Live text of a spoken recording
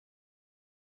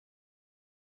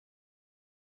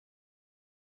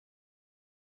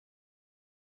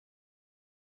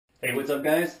Hey, what's up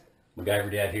guys?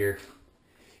 MacGyver Dad here.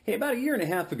 Hey, about a year and a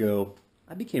half ago,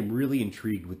 I became really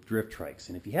intrigued with drift trikes.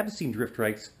 And if you haven't seen drift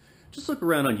trikes, just look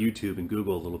around on YouTube and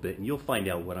Google a little bit and you'll find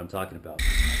out what I'm talking about.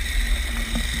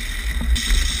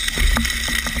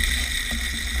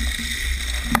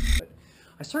 But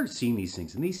I started seeing these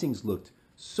things and these things looked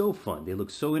so fun. They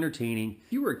looked so entertaining.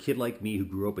 If you were a kid like me who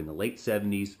grew up in the late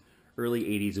 70s, early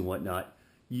 80s and whatnot,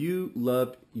 you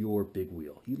loved your big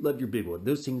wheel. You loved your big wheel.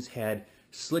 Those things had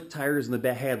slick tires in the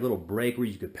back, had a little brake where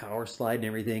you could power slide and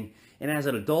everything. And as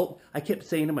an adult, I kept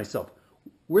saying to myself,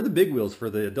 we're the big wheels for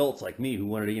the adults like me who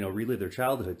wanted to, relive their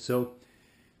childhood. So,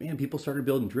 man, people started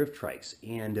building drift trikes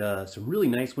and some really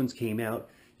nice ones came out.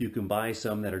 You can buy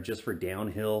some that are just for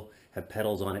downhill, have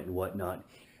pedals on it and whatnot.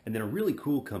 And then a really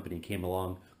cool company came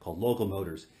along called Local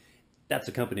Motors. That's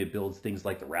a company that builds things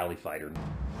like the Rally Fighter.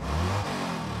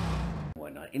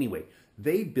 Whatnot. Anyway,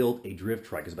 they built a drift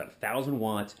trike. It was about 1,000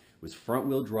 watts. It was front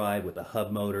wheel drive with a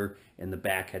hub motor, and the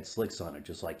back had slicks on it,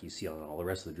 just like you see on all the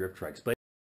rest of the drift trikes. But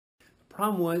the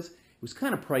problem was, it was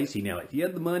kind of pricey. Now, if you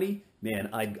had the money, man,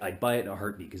 I'd buy it in a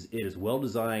heartbeat because it is well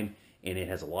designed and it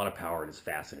has a lot of power and it's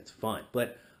fast and it's fun.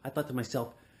 But I thought to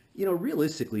myself,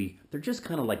 realistically, they're just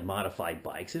kind of like modified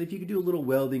bikes. And if you could do a little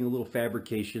welding, a little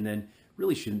fabrication, then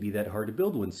really shouldn't be that hard to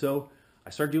build one. So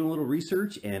I started doing a little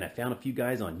research and I found a few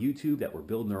guys on YouTube that were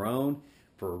building their own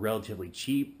for relatively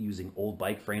cheap using old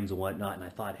bike frames and whatnot. And I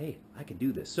thought, hey, I can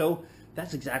do this. So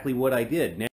that's exactly what I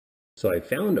did. So I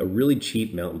found a really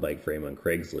cheap mountain bike frame on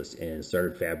Craigslist and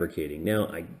started fabricating. Now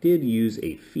I did use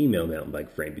a female mountain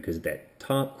bike frame because that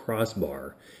top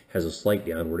crossbar has a slight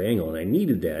downward angle and I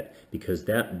needed that because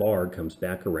that bar comes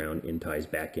back around and ties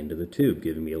back into the tube,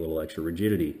 giving me a little extra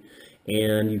rigidity.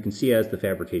 And you can see as the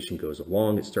fabrication goes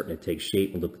along, it's starting to take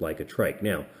shape and look like a trike.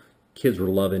 Now, kids were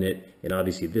loving it, and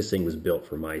obviously this thing was built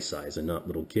for my size and not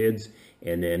little kids.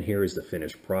 And then here is the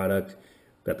finished product.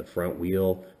 Got the front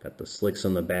wheel, got the slicks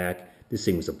on the back. This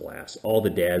thing was a blast. All the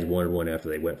dads wanted one after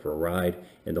they went for a ride,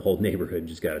 and the whole neighborhood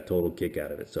just got a total kick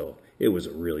out of it. So it was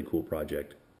a really cool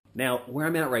project. Now, where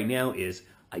I'm at right now is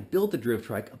I built the drift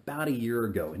trike about a year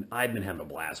ago, and I've been having a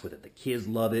blast with it. The kids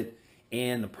love it.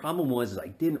 And the problem was I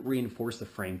didn't reinforce the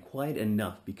frame quite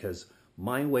enough because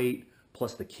my weight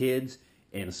plus the kids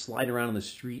and sliding around on the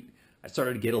street, I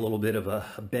started to get a little bit of a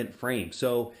bent frame.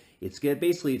 So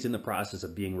basically it's in the process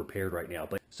of being repaired right now.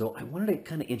 So I wanted to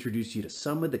kind of introduce you to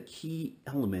some of the key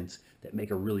elements that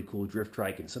make a really cool drift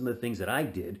trike and some of the things that I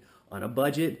did on a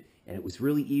budget, and it was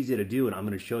really easy to do, and I'm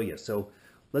going to show you. So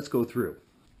let's go through.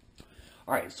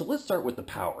 All right, so let's start with the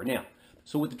power. Now,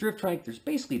 so with the drift trike,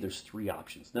 there's three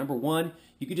options. Number one,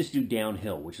 you could just do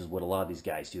downhill, which is what a lot of these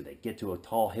guys do. They get to a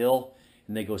tall hill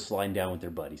and they go sliding down with their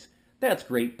buddies. That's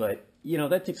great, but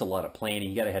that takes a lot of planning.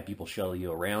 You got to have people shuttle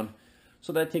you around.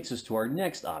 So that takes us to our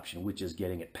next option, which is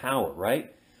getting it power,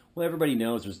 right? Well, everybody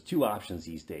knows there's two options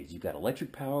these days. You've got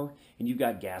electric power and you've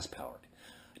got gas powered.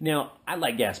 Now, I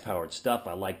like gas powered stuff.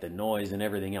 I like the noise and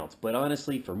everything else. But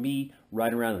honestly, for me,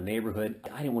 riding around the neighborhood,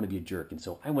 I didn't want to be a jerk. And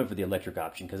so I went for the electric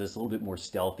option because it's a little bit more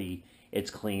stealthy. It's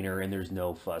cleaner and there's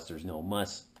no fuss. There's no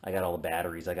muss. I got all the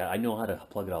batteries. I know how to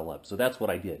plug it all up. So that's what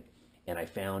I did. And I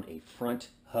found a front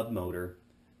hub motor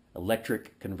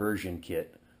electric conversion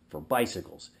kit for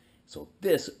bicycles. So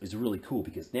this is really cool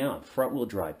because now I'm front wheel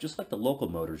drive, just like the Local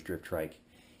Motors drift trike.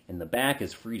 And the back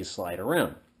is free to slide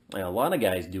around. Now, a lot of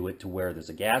guys do it to where there's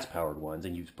a gas-powered ones,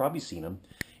 and you've probably seen them,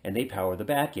 and they power the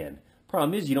back end.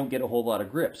 Problem is, you don't get a whole lot of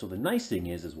grip. So the nice thing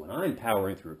is when I'm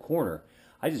powering through a corner,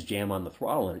 I just jam on the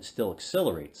throttle and it still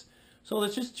accelerates. So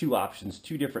there's just two options,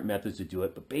 two different methods to do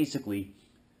it. But basically,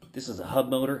 this is a hub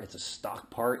motor. It's a stock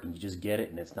part, and you just get it,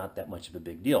 and it's not that much of a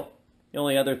big deal. The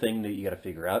only other thing that you got to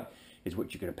figure out is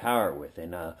what you're going to power it with.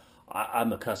 And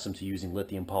I'm accustomed to using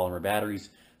lithium polymer batteries.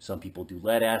 Some people do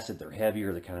lead acid. They're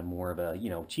heavier. They're kind of more of a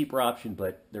cheaper option,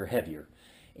 but they're heavier.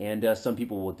 And some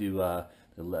people will do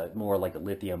more like a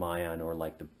lithium ion or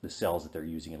like the cells that they're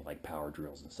using in like power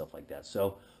drills and stuff like that.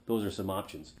 So those are some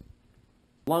options.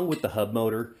 Along with the hub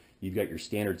motor, you've got your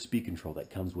standard speed control that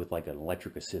comes with like an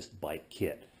electric assist bike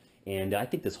kit. And I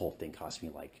think this whole thing cost me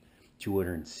like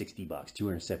 $260,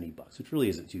 $270, which really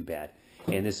isn't too bad.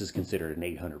 And this is considered an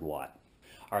 800 watt.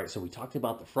 All right, so we talked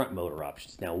about the front motor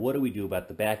options. Now, what do we do about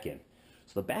the back end?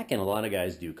 So the back end, a lot of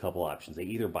guys do a couple options. They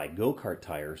either buy go-kart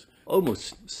tires,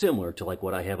 almost similar to like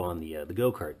what I have on the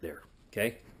go-kart there,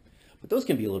 okay? But those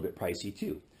can be a little bit pricey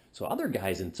too. So other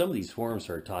guys in some of these forums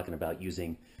are talking about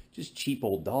using just cheap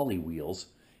old dolly wheels,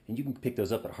 and you can pick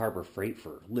those up at Harbor Freight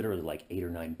for literally like $8 or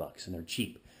 $9, and they're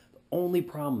cheap. The only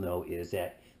problem though is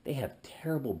that they have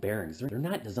terrible bearings. They're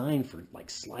not designed for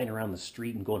like sliding around the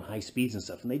street and going high speeds and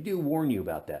stuff, and they do warn you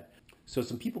about that. So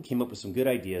some people came up with some good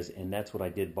ideas, and that's what I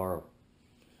did borrow.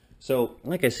 So,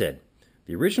 like I said,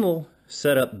 the original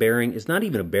setup bearing is not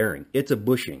even a bearing, it's a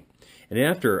bushing. And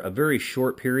after a very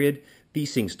short period,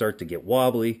 these things start to get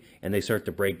wobbly, and they start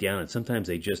to break down, and sometimes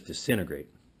they just disintegrate.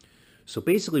 So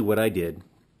basically what I did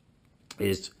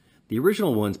is the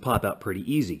original ones pop out pretty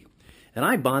easy. And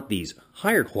I bought these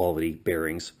higher quality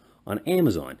bearings on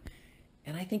Amazon.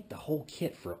 And I think the whole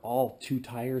kit for all 2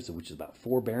 tires, which is about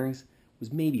 4 bearings,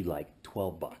 was maybe like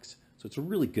 12 bucks. So it's a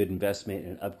really good investment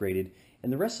and upgraded.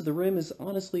 And the rest of the rim is,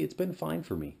 honestly, it's been fine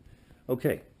for me.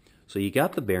 Okay, so you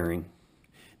got the bearing.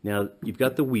 Now you've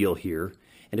got the wheel here.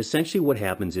 And essentially what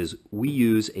happens is we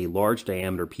use a large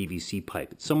diameter PVC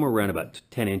pipe. It's somewhere around about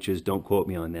 10 inches. Don't quote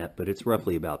me on that, but it's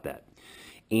roughly about that.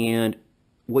 And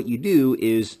what you do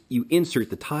is you insert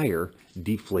the tire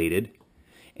deflated,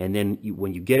 and then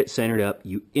when you get it centered up,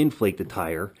 you inflate the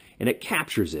tire, and it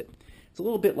captures it. It's a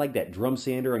little bit like that drum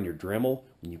sander on your Dremel.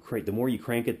 When you crank, the more you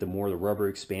crank it, the more the rubber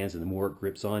expands and the more it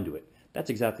grips onto it. That's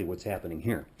exactly what's happening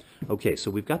here. Okay, so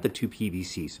we've got the 2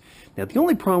 PVCs. Now, the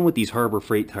only problem with these Harbor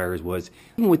Freight tires was,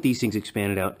 even with these things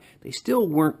expanded out, they still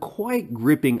weren't quite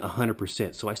gripping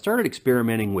 100%. So I started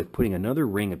experimenting with putting another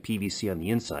ring of PVC on the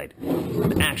inside.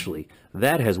 And actually,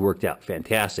 that has worked out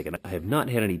fantastic, and I have not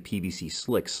had any PVC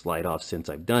slicks slide off since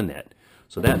I've done that.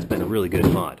 So that's been a really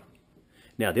good mod.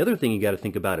 Now, the other thing you got to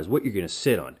think about is what you're going to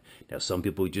sit on. Now, some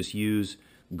people just use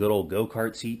good old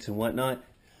go-kart seats and whatnot,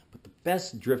 but the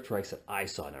best drift trikes that I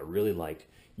saw and I really liked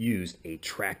used a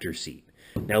tractor seat.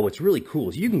 Now, what's really cool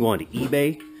is you can go onto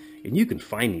eBay and you can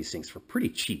find these things for pretty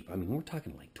cheap. I mean, we're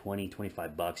talking like 20,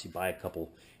 25 bucks. You buy a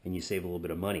couple and you save a little bit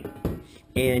of money.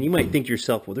 And you might think to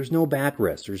yourself, well, there's no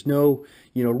backrest, there's no,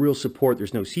 real support,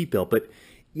 there's no seatbelt. But,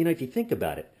 if you think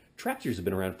about it, tractors have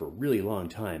been around for a really long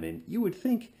time, and you would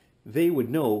think they would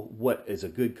know what is a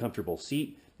good, comfortable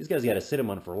seat. These guys got to sit them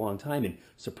on for a long time, and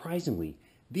surprisingly,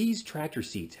 these tractor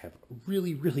seats have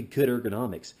really, really good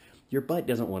ergonomics. Your butt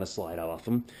doesn't want to slide off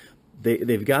them.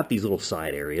 They've got these little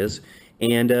side areas,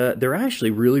 and they're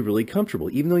actually really, really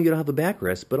comfortable, even though you don't have a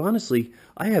backrest. But honestly,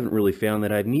 I haven't really found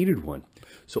that I've needed one.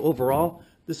 So overall,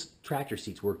 this tractor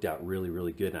seat's worked out really,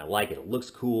 really good, and I like it. It looks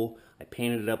cool. I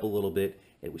painted it up a little bit.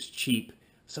 It was cheap.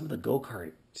 Some of the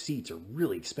go-kart seats are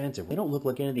really expensive. They don't look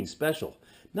like anything special.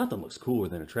 Nothing looks cooler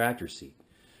than a tractor seat.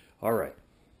 All right.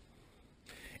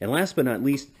 And last but not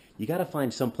least, you got to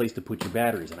find some place to put your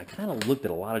batteries. And I kind of looked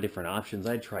at a lot of different options.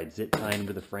 I tried zip tying them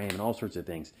to the frame and all sorts of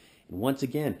things. And once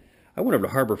again, I went over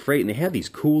to Harbor Freight, and they have these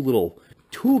cool little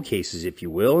tool cases, if you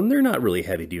will. And they're not really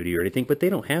heavy duty or anything, but they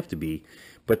don't have to be.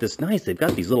 But that's nice. They've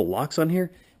got these little locks on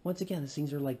here. Once again, these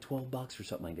things are like 12 bucks or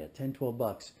something like that, 10, 12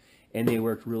 bucks. And they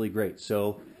worked really great.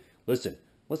 So listen,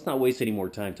 let's not waste any more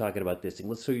time talking about this thing.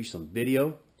 Let's show you some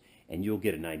video, and you'll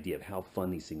get an idea of how fun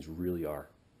these things really are.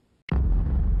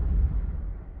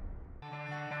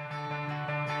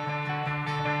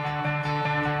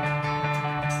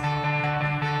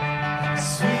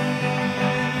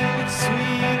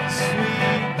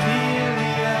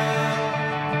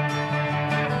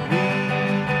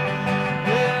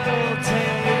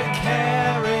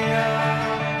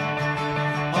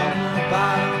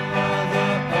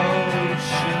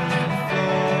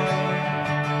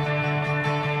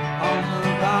 On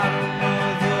the bottom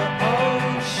of the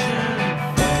ocean.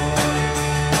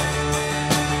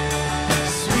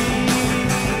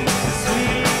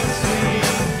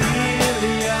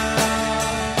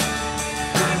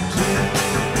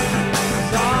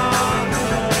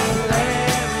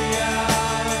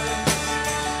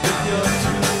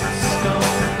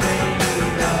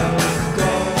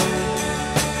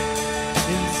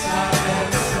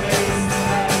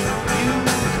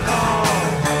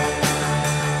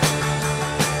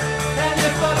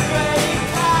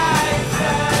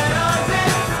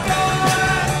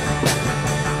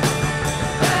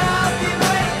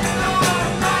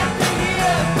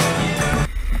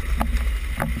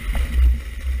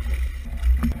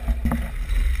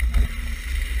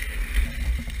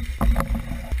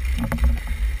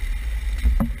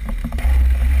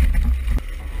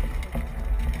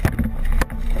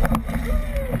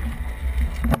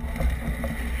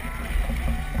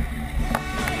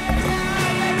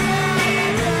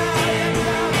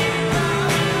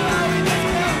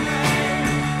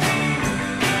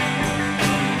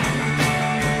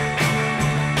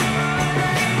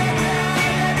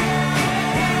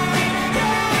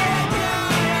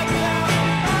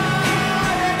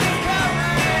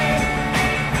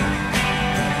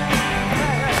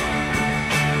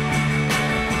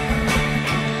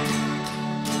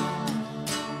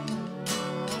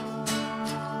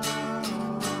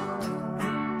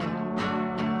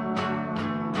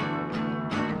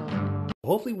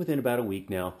 hopefully within about a week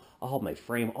now, I'll have my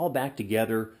frame all back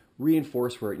together,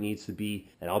 reinforced where it needs to be,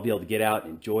 and I'll be able to get out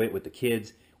and enjoy it with the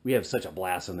kids. We have such a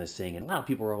blast on this thing, and a lot of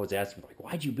people are always asking me, like,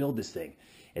 why'd you build this thing?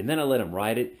 And then I let them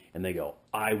ride it, and they go,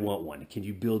 I want one. Can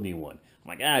you build me one?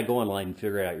 I'm like, go online and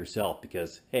figure it out yourself,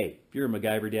 because, hey, if you're a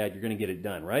MacGyver Dad, you're going to get it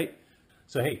done, right?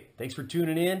 So, hey, thanks for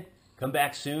tuning in. Come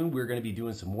back soon. We're going to be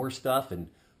doing some more stuff and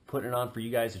putting it on for you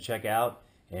guys to check out.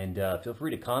 And feel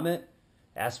free to comment,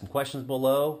 ask some questions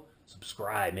below,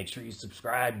 subscribe. Make sure you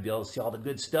subscribe to be able to see all the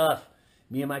good stuff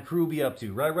me and my crew be up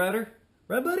to. Right, Ryder?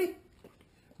 Right, buddy?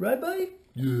 Right, buddy?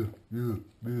 Yeah.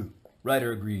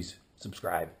 Ryder agrees.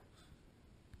 Subscribe.